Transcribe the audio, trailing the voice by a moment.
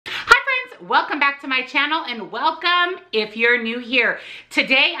welcome back to my channel and welcome if you're new here.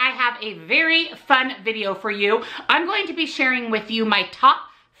 Today I have a very fun video for you. I'm going to be sharing with you my top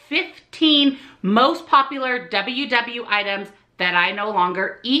 15 most popular WW items that I no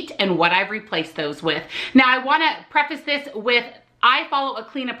longer eat and what I've replaced those with. Now I want to preface this with I follow a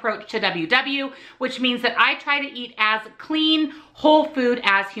clean approach to WW, which means that I try to eat as clean, whole food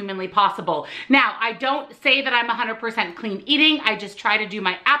as humanly possible. Now, I don't say that I'm 100% clean eating. I just try to do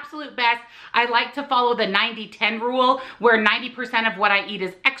my absolute best. I like to follow the 90-10 rule, where 90% of what I eat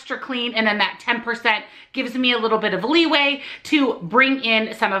is extra clean, and then that 10% gives me a little bit of leeway to bring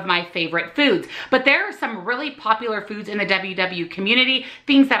in some of my favorite foods. But there are some really popular foods in the WW community,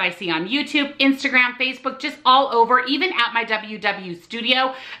 things that I see on YouTube, Instagram, Facebook, just all over, even at my WW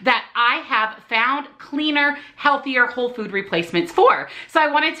studio, that I have found cleaner, healthier whole food replacements for. So I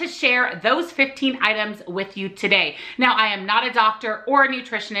wanted to share those 15 items with you today. Now, I am not a doctor or a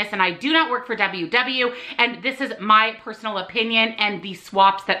nutritionist, and I do not work for WW, and this is my personal opinion and the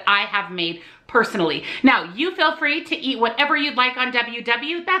swaps that I have made personally. Now, you feel free to eat whatever you'd like on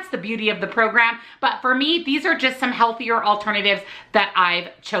WW. That's the beauty of the program. But for me, these are just some healthier alternatives that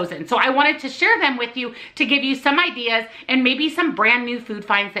I've chosen. So I wanted to share them with you to give you some ideas and maybe some brand new food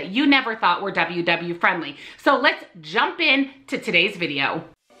finds that you never thought were WW friendly. So let's jump in to today's video.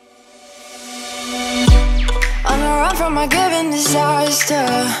 On the run from my given disaster,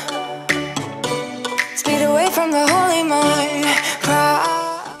 speed away from the holy mind.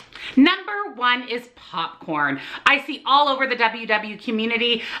 Number one is popcorn. I see all over the WW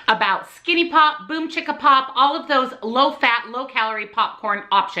community about Skinny Pop, Boom Chicka Pop, all of those low-fat, low-calorie popcorn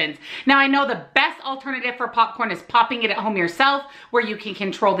options. Now, I know the best alternative for popcorn is popping it at home yourself, where you can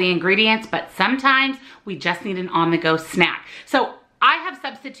control the ingredients, but sometimes we just need an on-the-go snack. So I have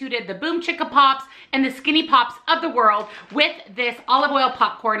substituted the Boom Chicka Pops and the Skinny Pops of the world with this olive oil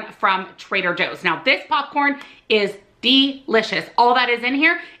popcorn from Trader Joe's. Now, this popcorn is delicious. All that is in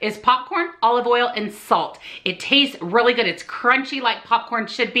here is popcorn, olive oil, and salt. It tastes really good. It's crunchy like popcorn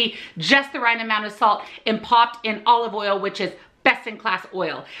should be, just the right amount of salt, and popped in olive oil, which is best in class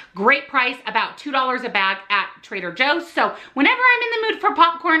oil. Great price, about $2 a bag at Trader Joe's. So whenever I'm in the mood for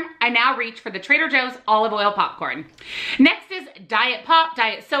popcorn, I now reach for the Trader Joe's olive oil popcorn. Next is Diet Pop,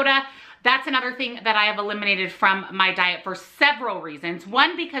 Diet Soda. That's another thing that I have eliminated from my diet for several reasons.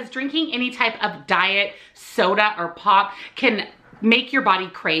 One, because drinking any type of diet soda or pop can make your body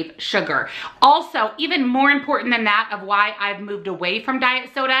crave sugar. Also, even more important than that of why I've moved away from diet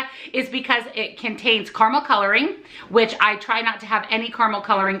soda is because it contains caramel coloring, which I try not to have any caramel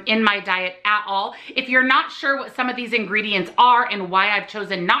coloring in my diet at all. If you're not sure what some of these ingredients are and why I've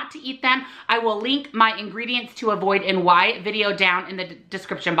chosen not to eat them, I will link my ingredients to avoid and why video down in the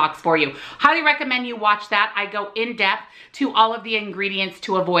description box for you. Highly recommend you watch that. I go in depth to all of the ingredients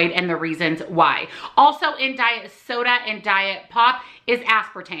to avoid and the reasons why. Also in diet soda and diet pop is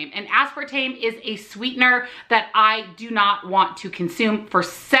aspartame. And aspartame is a sweetener that I do not want to consume for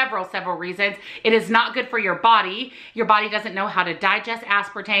several reasons. It is not good for your body. Your body doesn't know how to digest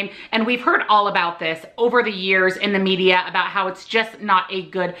aspartame. And we've heard all about this over the years in the media about how it's just not a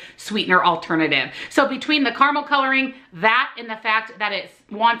good sweetener alternative. So between the caramel coloring, that and the fact that it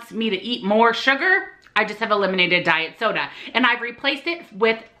wants me to eat more sugar, I just have eliminated diet soda. And I've replaced it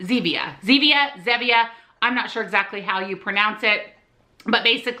with Zevia. Zevia, I'm not sure exactly how you pronounce it, but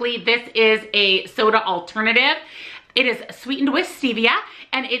basically this is a soda alternative. It is sweetened with stevia,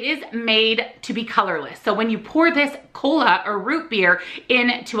 and it is made to be colorless. So when you pour this cola or root beer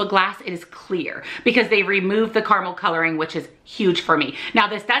into a glass, it is clear because they remove the caramel coloring, which is huge for me. Now,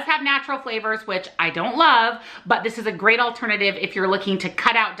 this does have natural flavors, which I don't love, but this is a great alternative if you're looking to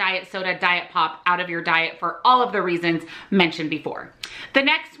cut out diet soda, diet pop out of your diet for all of the reasons mentioned before. The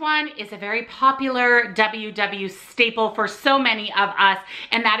next one is a very popular WW staple for so many of us,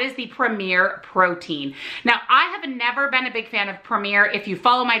 and that is the Premier protein. Now, I have never been a big fan of Premier. If you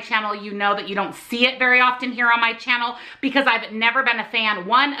follow my channel, you know that you don't see it very often here on my channel because I've never been a fan,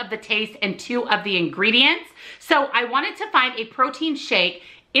 one, of the taste, and two, of the ingredients. So I wanted to find a protein shake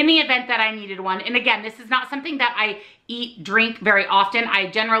in the event that I needed one. And again, this is not something that I drink very often. I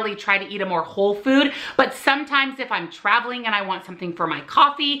generally try to eat a more whole food, but sometimes if I'm traveling and I want something for my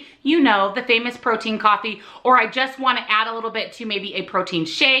coffee, you know, the famous protein coffee, or I just want to add a little bit to maybe a protein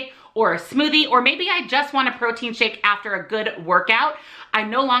shake or a smoothie, or maybe I just want a protein shake after a good workout, I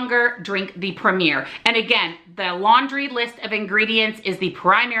no longer drink the Premier. And again, the laundry list of ingredients is the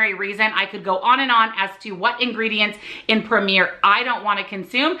primary reason. I could go on and on as to what ingredients in Premier I don't want to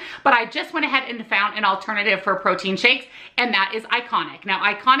consume, but I just went ahead and found an alternative for protein shakes, and that is Iconic. Now,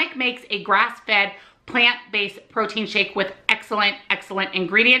 Iconic makes a grass-fed, plant-based protein shake with excellent excellent, excellent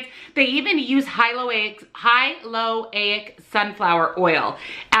ingredients. They even use hyaloic sunflower oil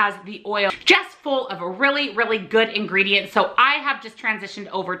as the oil, just full of a really, really good ingredient. So I have just transitioned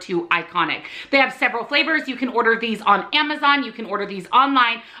over to Iconic. They have several flavors. You can order these on Amazon. You can order these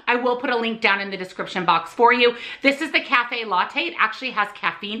online. I will put a link down in the description box for you. This is the cafe latte. It actually has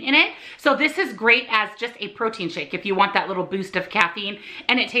caffeine in it. So this is great as just a protein shake if you want that little boost of caffeine,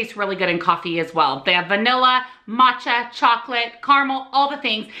 and it tastes really good in coffee as well. They have vanilla, matcha, chocolate, caramel, all the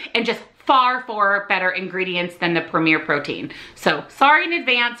things, and just far better ingredients than the Premier protein. So sorry in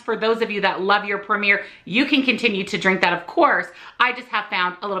advance for those of you that love your Premier. You can continue to drink that, of course. I just have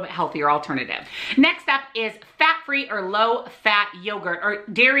found a little bit healthier alternative. Next up is fat-free or low-fat yogurt, or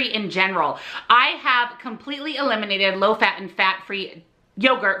dairy in general. I have completely eliminated low-fat and fat-free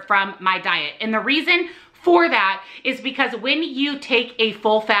yogurt from my diet. And the reason for that is because when you take a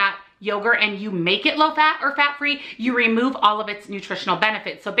full-fat yogurt and you make it low fat or fat free, you remove all of its nutritional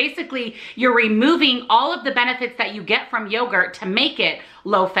benefits. So basically you're removing all of the benefits that you get from yogurt to make it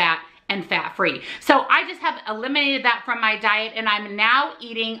low fat and fat free. So I just have eliminated that from my diet, and I'm now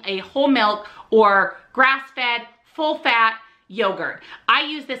eating a whole milk or grass-fed full fat yogurt. I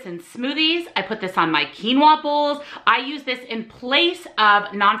use this in smoothies. I put this on my quinoa bowls. I use this in place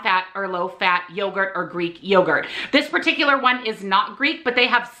of non-fat or low-fat yogurt or Greek yogurt. This particular one is not Greek, but they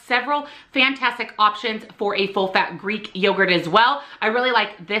have several fantastic options for a full-fat Greek yogurt as well. I really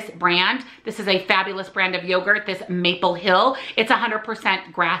like this brand. This is a fabulous brand of yogurt, this Maple Hill. It's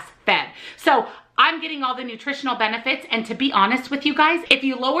 100% grass-fed. So I'm getting all the nutritional benefits, and to be honest with you guys, if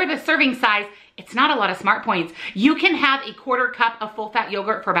you lower the serving size, it's not a lot of smart points. You can have a quarter cup of full fat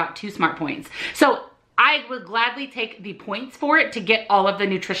yogurt for about 2 smart points. So I would gladly take the points for it to get all of the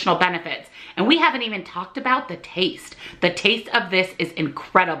nutritional benefits. And we haven't even talked about the taste. The taste of this is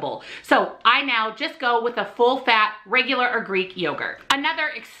incredible. So I now just go with a full fat, regular or Greek yogurt. Another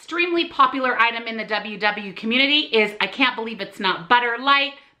extremely popular item in the WW community is, I can't believe it's not butter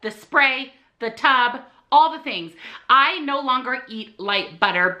light, the spray, the tub, all the things. I no longer eat light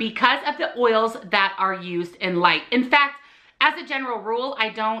butter because of the oils that are used in light. In fact, as a general rule, I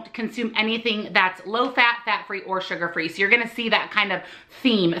don't consume anything that's low fat, fat free, or sugar free. So you're gonna see that kind of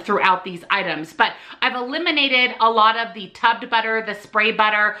theme throughout these items. But I've eliminated a lot of the tubbed butter, the spray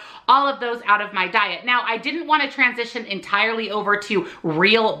butter, all of those out of my diet. Now, I didn't want to transition entirely over to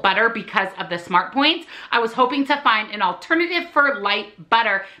real butter because of the smart points. I was hoping to find an alternative for light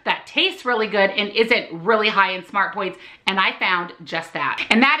butter that tastes really good and isn't really high in smart points, and I found just that.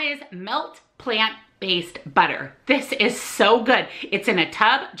 And that is Melt plant-based butter. This is so good. It's in a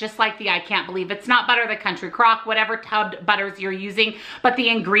tub, just like the I Can't Believe It's Not butter, the Country Crock, whatever tubbed butters you're using, but the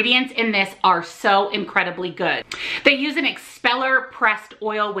ingredients in this are so incredibly good. They use an expeller pressed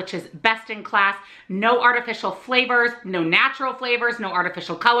oil, which is best in class. No artificial flavors, no natural flavors, no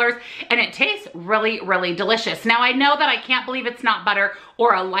artificial colors, and it tastes really, really delicious. Now, I know that I Can't Believe It's Not butter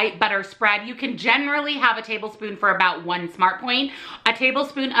or a light butter spread, you can generally have a tablespoon for about 1 smart point. A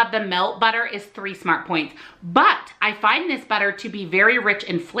tablespoon of the Melt butter is 3 smart points. But I find this butter to be very rich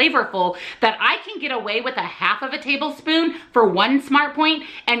and flavorful that I can get away with a half of a tablespoon for 1 smart point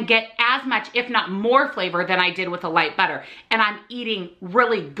and get as much, if not more flavor than I did with a light butter. And I'm eating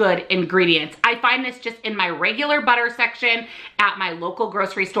really good ingredients. I find this just in my regular butter section at my local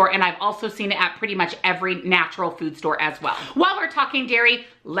grocery store, and I've also seen it at pretty much every natural food store as well. While we're talking dairy,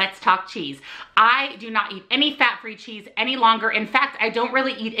 let's talk cheese. I do not eat any fat-free cheese any longer. In fact, I don't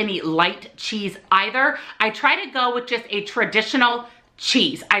really eat any light cheese either. I try to go with just a traditional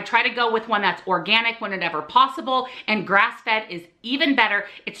cheese. I try to go with one that's organic whenever possible, and grass-fed is even better.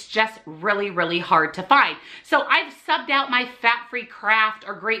 It's just really, really hard to find. So I've subbed out my fat-free Kraft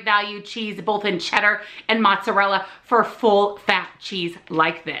or Great Value cheese, both in cheddar and mozzarella, for full fat cheese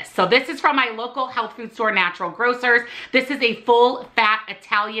like this. So this is from my local health food store, Natural Grocers. This is a full fat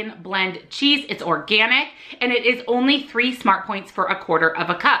Italian blend cheese. It's organic, and it is only 3 smart points for 1/4 of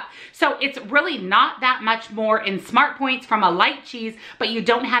a cup. So it's really not that much more in smart points from a light cheese, but you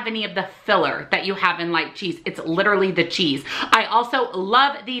don't have any of the filler that you have in light cheese. It's literally the cheese. I also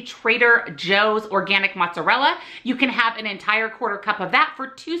love the Trader Joe's organic mozzarella. You can have an entire 1/4 cup of that for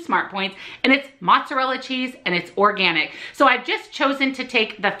 2 smart points, and it's mozzarella cheese and it's organic. So I've just chosen to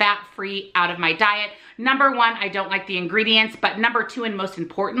take the fat-free out of my diet. Number 1, I don't like the ingredients, but number 2, and most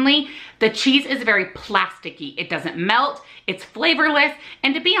importantly, the cheese is very plasticky. It doesn't melt, it's flavorless,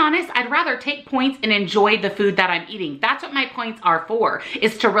 and to be honest, I'd rather take points and enjoy the food that I'm eating. That's what my points are for,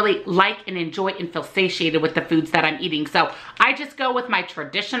 is to really like and enjoy and feel satiated with the foods that I'm eating. So I just go with my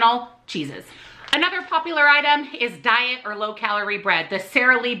traditional cheeses. Another popular item is diet or low calorie bread. The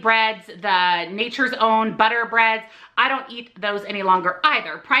Sara Lee breads, the Nature's Own butter breads. I don't eat those any longer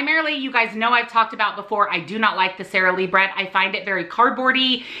either. Primarily, you guys know I've talked about before, I do not like the Sara Lee bread. I find it very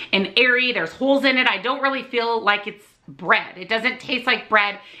cardboardy and airy. There's holes in it. I don't really feel like it's bread. It doesn't taste like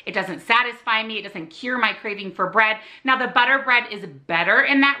bread. It doesn't satisfy me. It doesn't cure my craving for bread. Now, the butter bread is better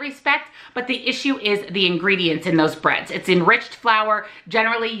in that respect, but the issue is the ingredients in those breads. It's enriched flour,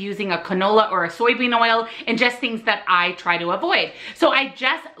 generally using a canola or a soybean oil, and just things that I try to avoid. So I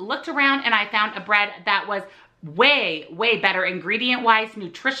just looked around and I found a bread that was way better ingredient wise,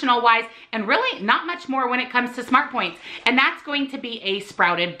 nutritional wise, and really not much more when it comes to smart points. And that's going to be a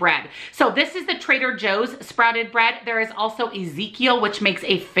sprouted bread. So this is the Trader Joe's sprouted bread. There is also Ezekiel, which makes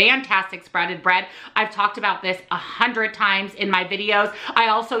a fantastic sprouted bread. I've talked about this 100 times in my videos. I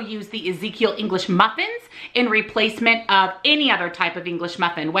also use the Ezekiel English muffins in replacement of any other type of English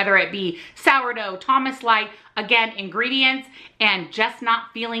muffin, whether it be sourdough, Thomas Light. Again, ingredients and just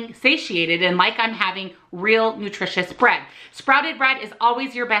not feeling satiated and like I'm having real nutritious bread. Sprouted bread is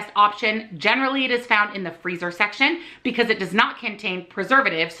always your best option. Generally, it is found in the freezer section because it does not contain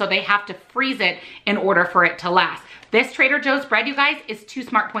preservatives, so they have to freeze it in order for it to last. This Trader Joe's bread, you guys, is 2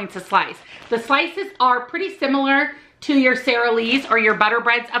 smart points a slice. The slices are pretty similar to your Sara Lee's or your butter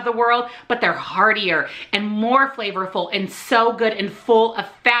breads of the world, but they're heartier and more flavorful and so good and full of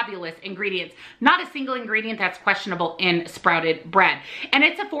fabulous ingredients. Not a single ingredient that's questionable in sprouted bread. And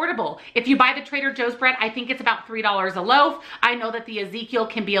it's affordable. If you buy the Trader Joe's bread, I think it's about $3 a loaf. I know that the Ezekiel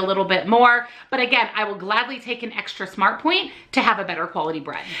can be a little bit more, but again, I will gladly take an extra smart point to have a better quality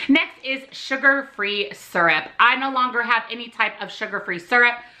bread. Next is sugar-free syrup. I no longer have any type of sugar-free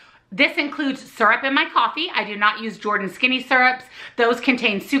syrup. This includes syrup in my coffee. I do not use Jordan Skinny syrups. Those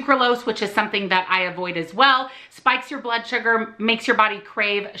contain sucralose, which is something that I avoid as well. Spikes your blood sugar, makes your body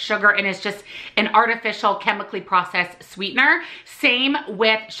crave sugar, and is just an artificial chemically processed sweetener. Same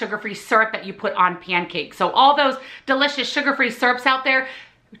with sugar-free syrup that you put on pancakes. So all those delicious sugar-free syrups out there,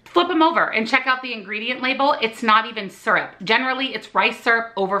 flip them over and check out the ingredient label. It's not even syrup. Generally, it's rice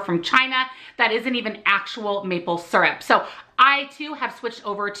syrup over from China that isn't even actual maple syrup. So I too have switched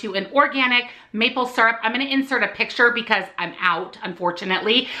over to an organic maple syrup. I'm gonna insert a picture because I'm out,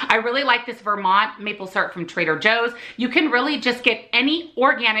 unfortunately. I really like this Vermont maple syrup from Trader Joe's. You can really just get any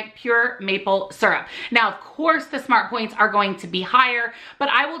organic pure maple syrup. Now, of course, the smart points are going to be higher, but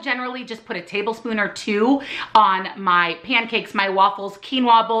I will generally just put a tablespoon or 2 on my pancakes, my waffles,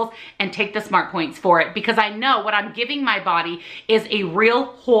 quinoa bowls, and take the smart points for it because I know what I'm giving my body is a real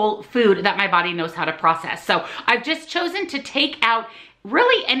whole food that my body knows how to process. So I've just chosen to take out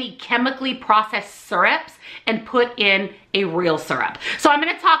really any chemically processed syrups and put in a real syrup. So I'm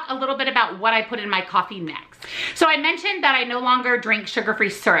gonna talk a little bit about what I put in my coffee next. So I mentioned that I no longer drink sugar-free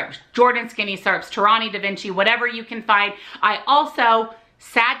syrup, Jordan Skinny syrups, Torani Da Vinci, whatever you can find. I also,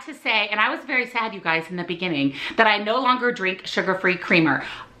 sad to say, and I was very sad, you guys, in the beginning, that I no longer drink sugar-free creamer.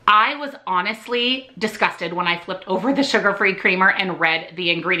 I was honestly disgusted when I flipped over the sugar-free creamer and read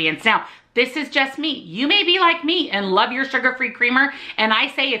the ingredients. Now, this is just me. You may be like me and love your sugar-free creamer, and I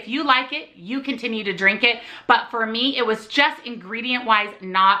say if you like it, you continue to drink it. But for me, it was just ingredient-wise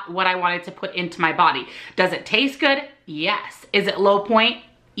not what I wanted to put into my body. Does it taste good? Yes. Is it low point?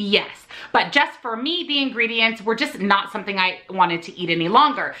 Yes. But just for me, the ingredients were just not something I wanted to eat any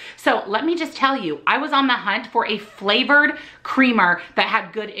longer. So let me just tell you, I was on the hunt for a flavored creamer that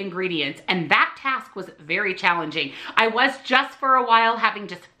had good ingredients, and that task was very challenging. I was just for a while having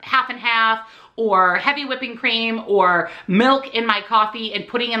just half and half or heavy whipping cream or milk in my coffee and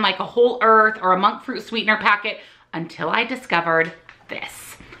putting in like a Whole Earth or a monk fruit sweetener packet until I discovered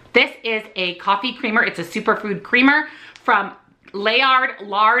this. This is a coffee creamer. It's a superfood creamer from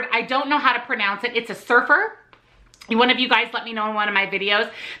LAIRD. I don't know how to pronounce it. It's a surfer. One of you guys let me know in one of my videos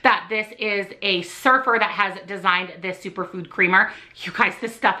that this is a surfer that has designed this superfood creamer. You guys,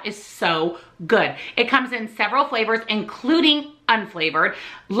 this stuff is so good. It comes in several flavors, including unflavored.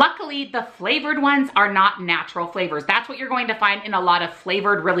 Luckily, the flavored ones are not natural flavors. That's what you're going to find in a lot of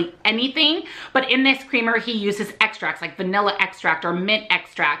flavored really anything. But in this creamer, he uses extracts like vanilla extract or mint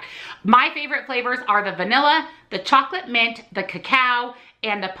extract. My favorite flavors are the vanilla, the chocolate mint, the cacao,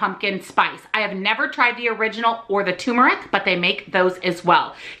 and the pumpkin spice. I have never tried the original or the turmeric, but they make those as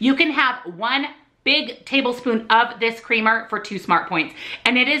well. You can have 1 big tablespoon of this creamer for 2 smart points,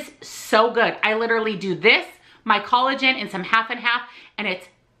 and it is so good. I literally do this, my collagen, and some half and half, and it's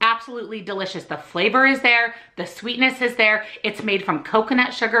absolutely delicious. The flavor is there, the sweetness is there. It's made from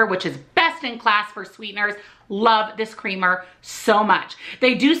coconut sugar, which is best in class for sweeteners. love this creamer so much.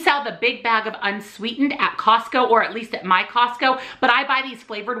 They do sell the big bag of unsweetened at Costco, or at least at my Costco, but I buy these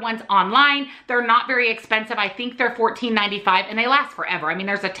flavored ones online. They're not very expensive. I think they're $14.95 and they last forever. I mean,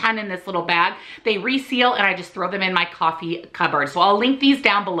 there's a ton in this little bag. They reseal and I just throw them in my coffee cupboard. So I'll link these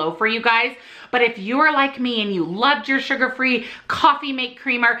down below for you guys. But if you are like me and you loved your sugar-free coffee make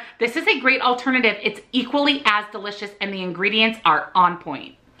creamer, this is a great alternative. It's equally as delicious and the ingredients are on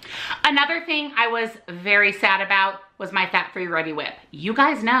point. Another thing I was very sad about was my fat-free Reddi-wip. You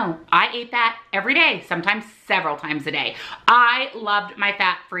guys know I ate that every day, sometimes several times a day. I loved my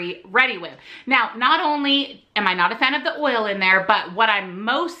fat-free Reddi-wip. Now, not only am I not a fan of the oil in there, but what I'm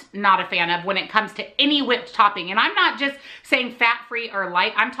most not a fan of when it comes to any whipped topping, and I'm not just saying fat-free or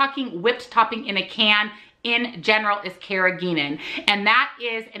light, I'm talking whipped topping in a can in general, is carrageenan, and that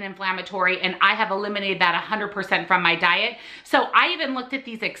is an inflammatory, and I have eliminated that 100% from my diet. So I even looked at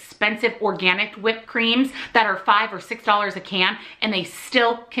these expensive organic whipped creams that are $5 or $6 a can, and they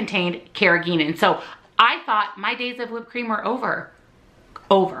still contained carrageenan. So I thought my days of whipped cream were over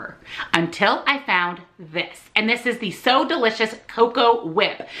until I found this. And this is the So Delicious Cocoa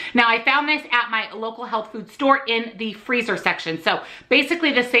Whip. Now I found this at my local health food store in the freezer section. So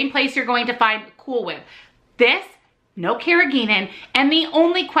basically the same place you're going to find Cool Whip. This, no carrageenan, and the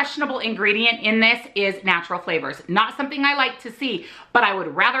only questionable ingredient in this is natural flavors. Not something I like to see, but I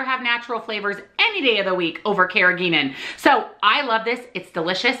would rather have natural flavors any day of the week over carrageenan. So I love this, it's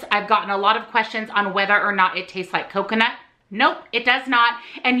delicious. I've gotten a lot of questions on whether or not it tastes like coconut. Nope, it does not.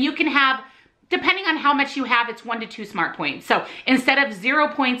 And you can have, depending on how much you have, it's 1 to 2 smart points. So instead of 0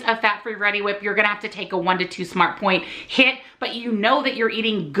 points of fat-free Reddi-wip, you're gonna have to take a 1 to 2 smart point hit, but you know that you're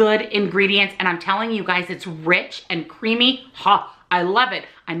eating good ingredients, and I'm telling you guys, it's rich and creamy. Ha, I love it.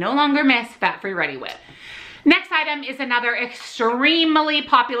 I no longer miss fat-free Reddi-wip. Next item is another extremely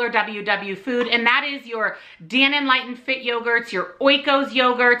popular WW food, and that is your Dannon Light and Fit yogurts, your Oikos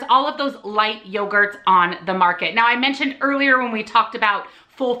yogurts, all of those light yogurts on the market. Now, I mentioned earlier when we talked about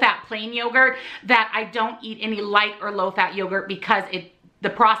full fat plain yogurt that I don't eat any light or low fat yogurt because the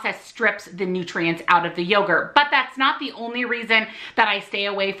process strips the nutrients out of the yogurt. But that's not the only reason that I stay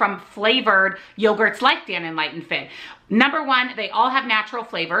away from flavored yogurts like Dannon Light and Fit. Number one, they all have natural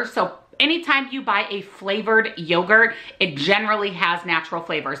flavors. So anytime you buy a flavored yogurt, it generally has natural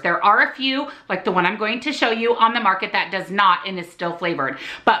flavors. There are a few, like the one I'm going to show you on the market, that does not and is still flavored,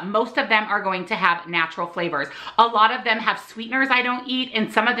 but most of them are going to have natural flavors. A lot of them have sweeteners I don't eat,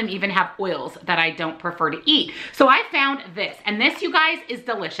 and some of them even have oils that I don't prefer to eat. So I found this, and this, you guys, is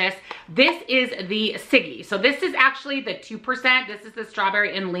delicious. This is the Siggy. So this is actually the 2%. This is the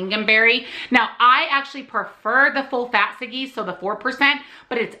strawberry and lingonberry. Now, I actually prefer the full fat Siggy, so the 4%,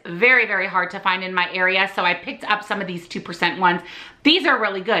 but it's very, very hard to find in my area, so I picked up some of these 2% ones. These are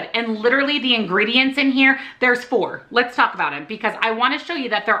really good, and literally the ingredients in here, there's 4. Let's talk about them, because I want to show you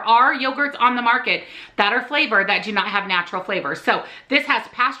that there are yogurts on the market that are flavored that do not have natural flavors. So this has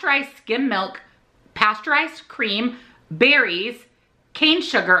pasteurized skim milk, pasteurized cream, berries, cane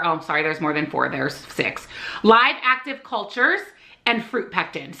sugar, oh sorry, there's more than 4, there's 6, live active cultures, and fruit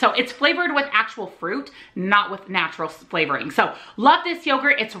pectin. So it's flavored with actual fruit, not with natural flavoring. So love this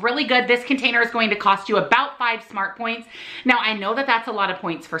yogurt. It's really good. This container is going to cost you about 5 smart points. Now, I know that that's a lot of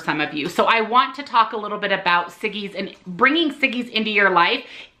points for some of you. So I want to talk a little bit about Siggy's and bringing Siggy's into your life,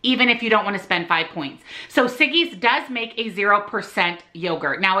 even if you don't want to spend 5 points. So Siggy's does make a 0%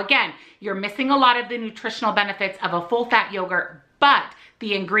 yogurt. Now, again, you're missing a lot of the nutritional benefits of a full fat yogurt, but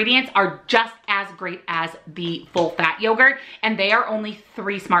the ingredients are just as great as the full fat yogurt, and they are only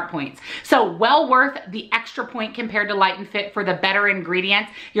 3 smart points. So well worth the extra point compared to Light and Fit for the better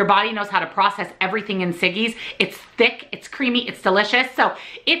ingredients. Your body knows how to process everything in Siggy's. It's thick, it's creamy, it's delicious. So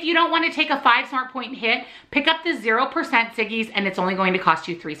if you don't want to take a 5 smart point hit, pick up the 0% Siggy's, and it's only going to cost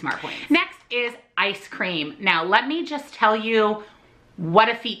you 3 smart points. Next is ice cream. Now let me just tell you what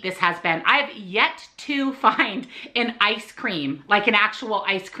a feat this has been. I've yet to find an ice cream, like an actual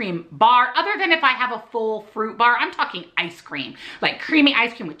ice cream bar, other than if I have a full fruit bar. I'm talking ice cream, like creamy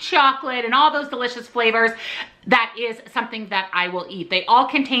ice cream with chocolate and all those delicious flavors. That is something that I will eat. They all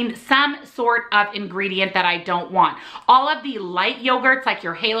contain some sort of ingredient that I don't want. All of the light yogurts, like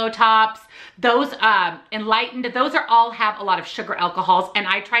your Halo Tops, those enlightened, those are all have a lot of sugar alcohols, and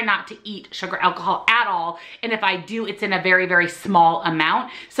I try not to eat sugar alcohol at all. And if I do, it's in a very, very small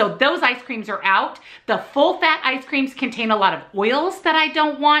amount. So those ice creams are out. The full fat ice creams contain a lot of oils that I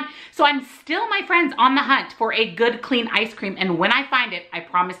don't want. So I'm still, my friends, on the hunt for a good, clean ice cream. And when I find it, I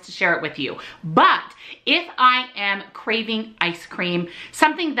promise to share it with you. But if I am craving ice cream,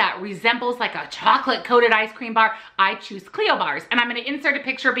 something that resembles like a chocolate coated ice cream bar, I choose Clio bars. And I'm going to insert a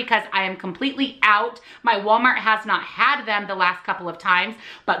picture because I am completely completely out. My Walmart has not had them the last couple of times,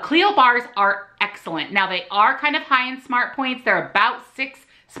 but Clio bars are excellent. Now they are kind of high in smart points. They're about 6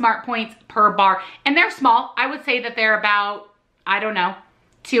 smart points per bar, and they're small. I would say that they're about, I don't know,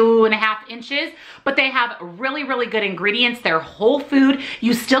 2.5 inches, but they have really, really good ingredients. They're whole food.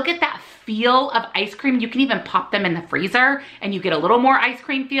 You still get that feel of ice cream. You can even pop them in the freezer and you get a little more ice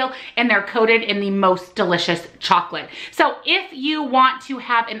cream feel, and they're coated in the most delicious chocolate. So if you want to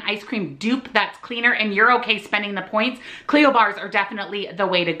have an ice cream dupe that's cleaner and you're okay spending the points, Clio bars are definitely the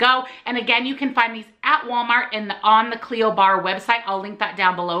way to go. And again, you can find these at Walmart and on the Clio bar website. I'll link that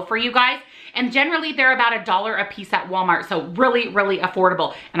down below for you guys. And generally they're about $1 a piece at Walmart. So really, really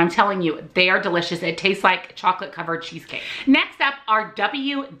affordable. And I'm telling you, they are delicious. It tastes like chocolate covered cheesecake. Next up are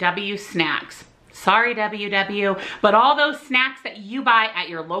WW snacks. Sorry, WW, but all those snacks that you buy at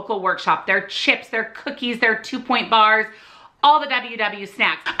your local workshop, their chips, their cookies, their 2-point bars, all the WW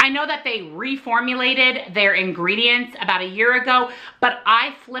snacks. I know that they reformulated their ingredients about a year ago, but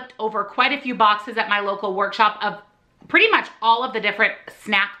I flipped over quite a few boxes at my local workshop of pretty much all of the different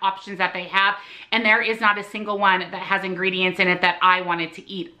snack options that they have, and there is not a single one that has ingredients in it that I wanted to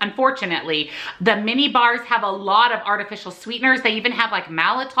eat, unfortunately. The mini bars have a lot of artificial sweeteners. They even have like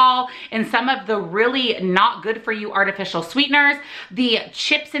maltitol and some of the really not good for you artificial sweeteners. The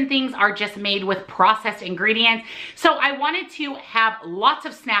chips and things are just made with processed ingredients. So I wanted to have lots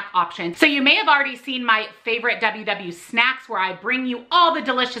of snack options. So you may have already seen my favorite WW snacks, where I bring you all the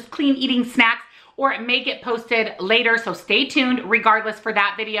delicious clean eating snacks, or it may get posted later, so stay tuned regardless for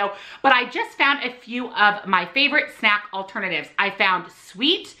that video. But I just found a few of my favorite snack alternatives. I found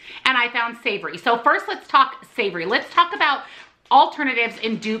sweet and I found savory. So first let's talk savory. Let's talk about alternatives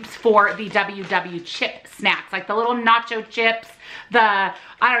and dupes for the WW chip snacks, like the little nacho chips, I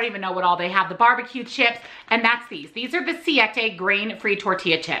don't even know what all they have, the barbecue chips, and that's these. These are the YVETTE grain-free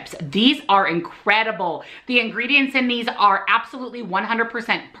tortilla chips. These are incredible. The ingredients in these are absolutely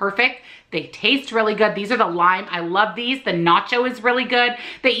 100% perfect. They taste really good. These are the lime. I love these. The nacho is really good.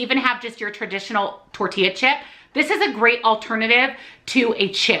 They even have just your traditional tortilla chip. This is a great alternative to a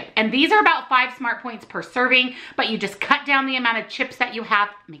chip. And these are about 5 smart points per serving, but you just cut down the amount of chips that you have.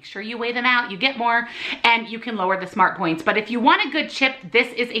 Make sure you weigh them out, you get more, and you can lower the smart points. But if you want a good chip,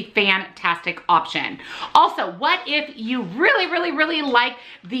 this is a fantastic option. Also, what if you really, really, really like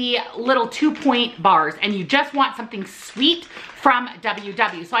the little 2-point bars and you just want something sweet from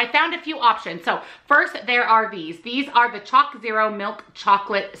WW? So I found a few options. So first, there are these. These are the Choc Zero Milk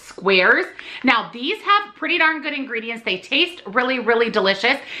Chocolate Squares. Now, these have pretty darn good ingredients. They taste really, really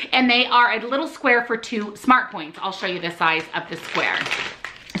delicious, and they are a little square for 2 smart points. I'll show you the size of the square.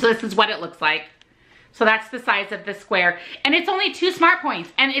 So this is what it looks like. So that's the size of the square, and it's only 2 smart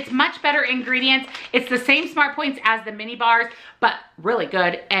points, and it's much better ingredients. It's the same smart points as the mini bars, but really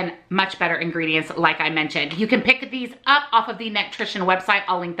good and much better ingredients, like I mentioned. You can pick these up off of the Nutrition website.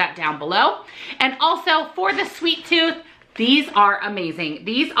 I'll link that down below. And also for the sweet tooth, these are amazing.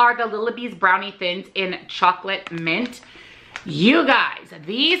 These are the Lilybee's Brownie Thins in chocolate mint. You guys,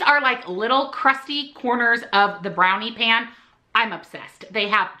 these are like little crusty corners of the brownie pan. I'm obsessed. They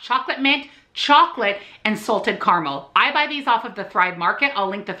have chocolate mint, chocolate, and salted caramel. I buy these off of the Thrive Market. I'll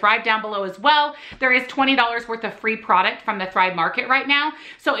link the Thrive down below as well. There is $20 worth of free product from the Thrive Market right now.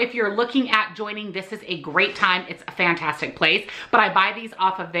 So if you're looking at joining, this is a great time. It's a fantastic place. But I buy these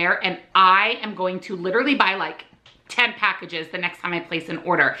off of there, and I am going to literally buy like 10 packages the next time I place an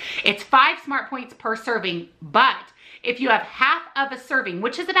order. It's 5 smart points per serving, but if you have half of a serving,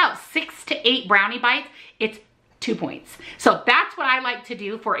 which is about 6 to 8 brownie bites, it's 2 points. So that's what I like to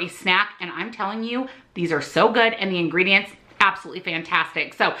do for a snack, and I'm telling you, these are so good, and the ingredients absolutely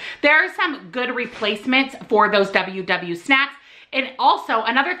fantastic. So there are some good replacements for those WW snacks. And also,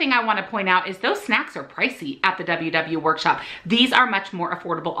 another thing I want to point out is those snacks are pricey at the WW workshop. These are much more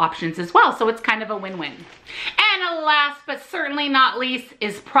affordable options as well, so it's kind of a win-win. And last but certainly not least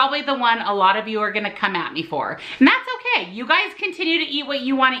is probably the one a lot of you are going to come at me for. And that's okay. You guys continue to eat what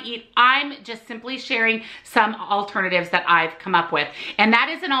you want to eat. I'm just simply sharing some alternatives that I've come up with. And that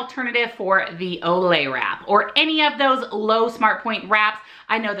is an alternative for the Olay wrap or any of those low smart point wraps.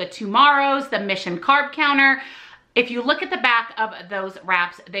 I know the Tomorrows, the Mission Carb Counter. If you look at the back of those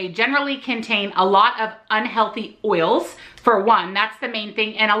wraps, they generally contain a lot of unhealthy oils. For one, that's the main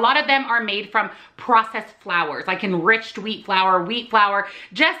thing. And a lot of them are made from processed flours, like enriched wheat flour,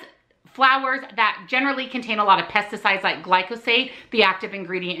 just flours that generally contain a lot of pesticides like glyphosate, the active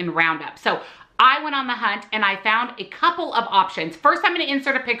ingredient in Roundup. So I went on the hunt and I found a couple of options. First, I'm going to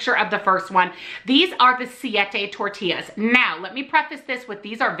insert a picture of the first one. These are the YVETTE tortillas. Now, let me preface this with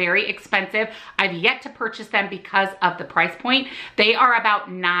these are very expensive. I've yet to purchase them because of the price point. They are about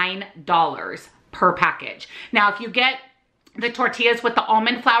 $9 per package. Now, if you get the tortillas with the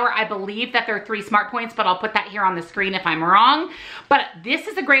almond flour, I believe that they're 3 smart points, but I'll put that here on the screen if I'm wrong. But this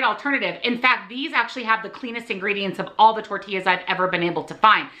is a great alternative. In fact, these actually have the cleanest ingredients of all the tortillas I've ever been able to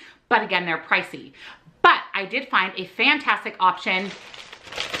find. But again, they're pricey. But I did find a fantastic option.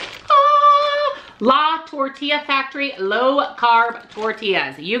 La Tortilla Factory low carb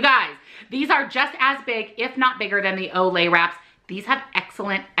tortillas. You guys, these are just as big, if not bigger than the Olay wraps. These have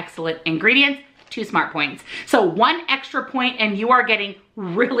excellent, excellent ingredients. 2 smart points. So 1 extra point and you are getting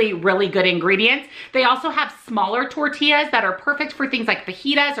really, really good ingredients. They also have smaller tortillas that are perfect for things like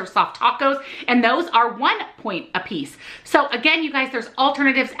fajitas or soft tacos, and those are 1 point a piece. So again, you guys, there's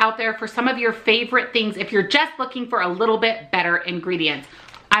alternatives out there for some of your favorite things if you're just looking for a little bit better ingredients.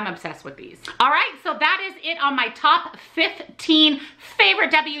 I'm obsessed with these. All right, so that is it on my top 15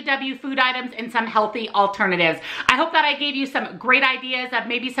 favorite WW food items and some healthy alternatives. I hope that I gave you some great ideas of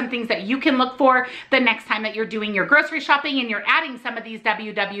maybe some things that you can look for the next time that you're doing your grocery shopping and you're adding some of these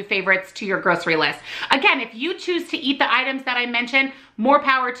WW favorites to your grocery list. Again, if you choose to eat the items that I mentioned, more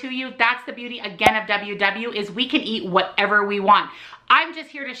power to you. That's the beauty, again, of WW, is we can eat whatever we want. I'm just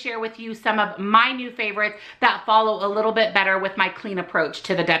here to share with you some of my new favorites that follow a little bit better with my clean approach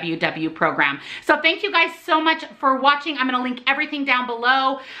to the WW program. So thank you guys so much for watching. I'm gonna link everything down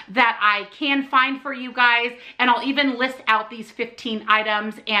below that I can find for you guys, and I'll even list out these 15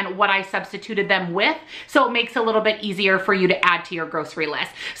 items and what I substituted them with, so it makes it a little bit easier for you to add to your grocery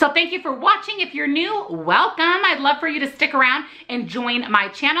list. So thank you for watching. If you're new, welcome. I'd love for you to stick around and join my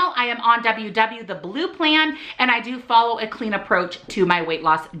channel. I am on WW, the blue plan, and I do follow a clean approach to my weight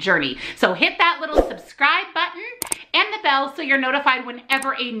loss journey. So hit that little subscribe button and the bell so you're notified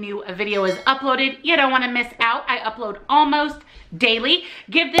whenever a new video is uploaded. You don't want to miss out. I upload almost daily.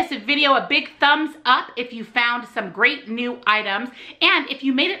 Give this video a big thumbs up if you found some great new items, and if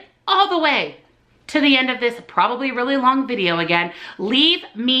you made it all the way to the end of this probably really long video again, leave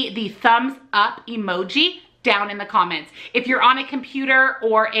me the thumbs up emoji down in the comments. If you're on a computer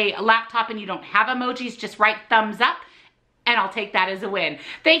or a laptop and you don't have emojis, just write thumbs up and I'll take that as a win.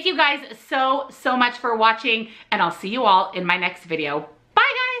 Thank you guys so much for watching, and I'll see you all in my next video.